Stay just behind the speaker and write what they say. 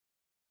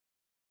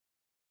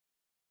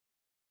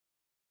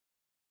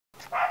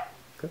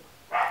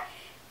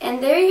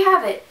And there you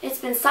have it.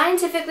 It's been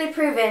scientifically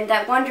proven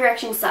that One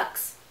Direction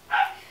sucks.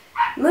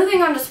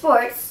 Moving on to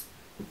sports.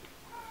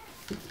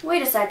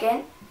 Wait a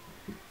second.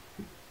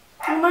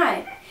 Oh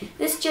my.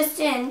 This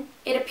just in.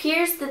 It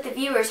appears that the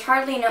viewers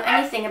hardly know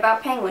anything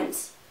about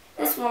penguins.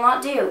 This will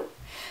not do.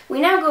 We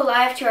now go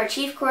live to our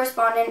chief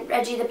correspondent,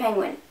 Reggie the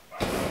Penguin.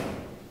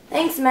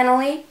 Thanks,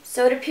 Menolly.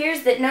 So it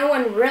appears that no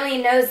one really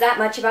knows that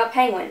much about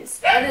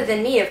penguins, other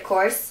than me, of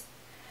course.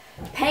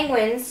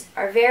 Penguins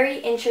are very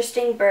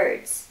interesting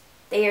birds.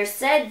 They are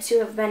said to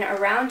have been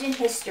around in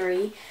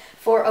history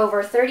for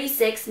over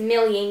 36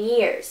 million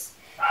years.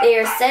 They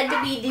are said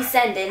to be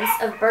descendants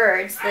of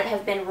birds that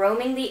have been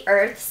roaming the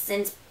earth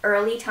since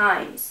early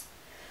times.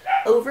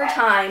 Over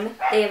time,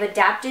 they have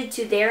adapted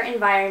to their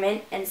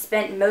environment and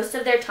spent most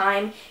of their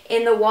time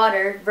in the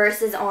water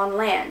versus on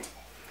land.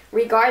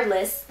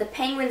 Regardless, the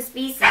penguin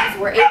species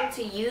were able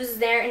to use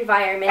their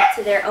environment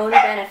to their own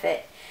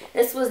benefit.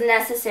 This was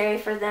necessary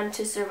for them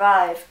to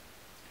survive.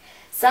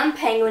 Some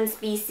penguin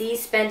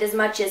species spend as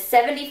much as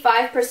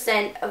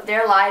 75% of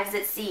their lives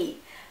at sea.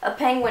 A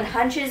penguin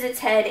hunches its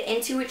head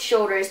into its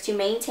shoulders to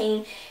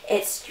maintain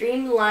its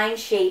streamlined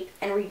shape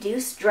and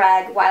reduce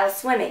drag while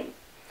swimming.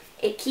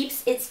 It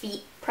keeps its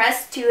feet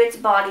pressed to its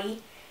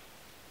body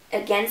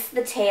against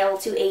the tail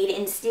to aid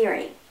in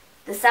steering.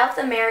 The South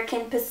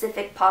American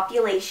Pacific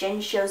population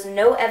shows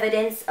no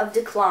evidence of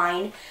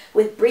decline,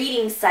 with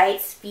breeding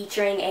sites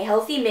featuring a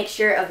healthy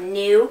mixture of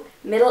new,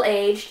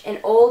 middle-aged,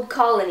 and old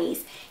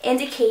colonies,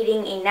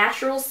 indicating a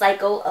natural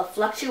cycle of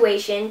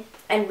fluctuation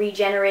and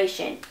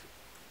regeneration.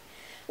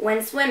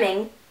 When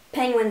swimming,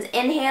 penguins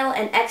inhale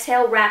and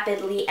exhale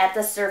rapidly at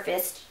the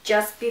surface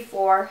just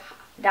before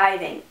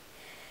diving.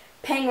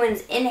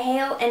 Penguins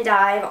inhale and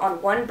dive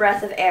on one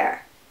breath of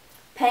air.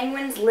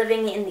 Penguins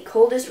living in the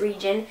coldest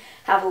region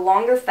have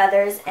longer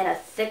feathers and a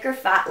thicker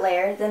fat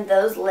layer than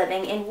those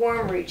living in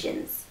warm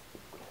regions.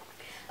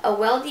 A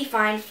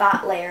well-defined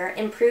fat layer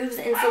improves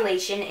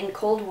insulation in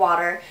cold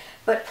water,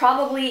 but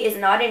probably is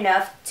not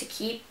enough to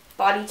keep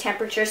body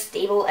temperature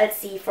stable at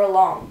sea for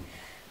long.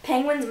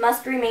 Penguins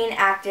must remain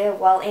active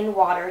while in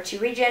water to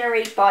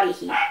regenerate body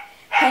heat.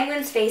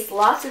 Penguins face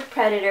lots of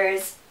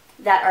predators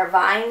that are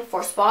vying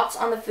for spots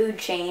on the food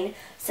chain,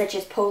 such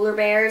as polar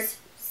bears,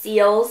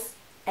 seals,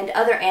 and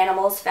other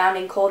animals found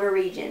in colder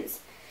regions.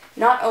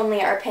 Not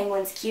only are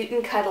penguins cute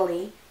and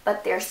cuddly,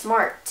 but they're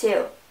smart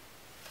too.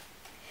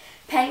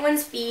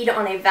 Penguins feed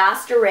on a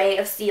vast array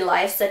of sea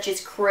life such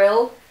as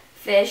krill,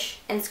 fish,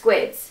 and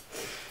squids.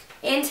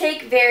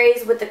 Intake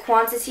varies with the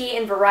quantity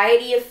and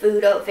variety of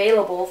food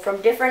available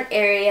from different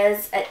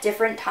areas at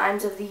different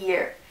times of the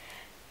year.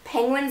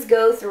 Penguins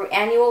go through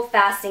annual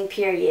fasting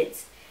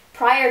periods.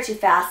 Prior to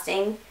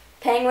fasting,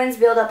 penguins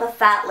build up a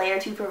fat layer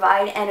to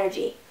provide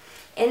energy.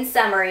 In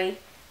summary,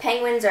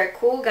 penguins are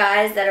cool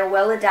guys that are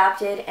well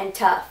adapted and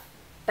tough.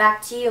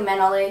 Back to you,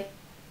 Menolly.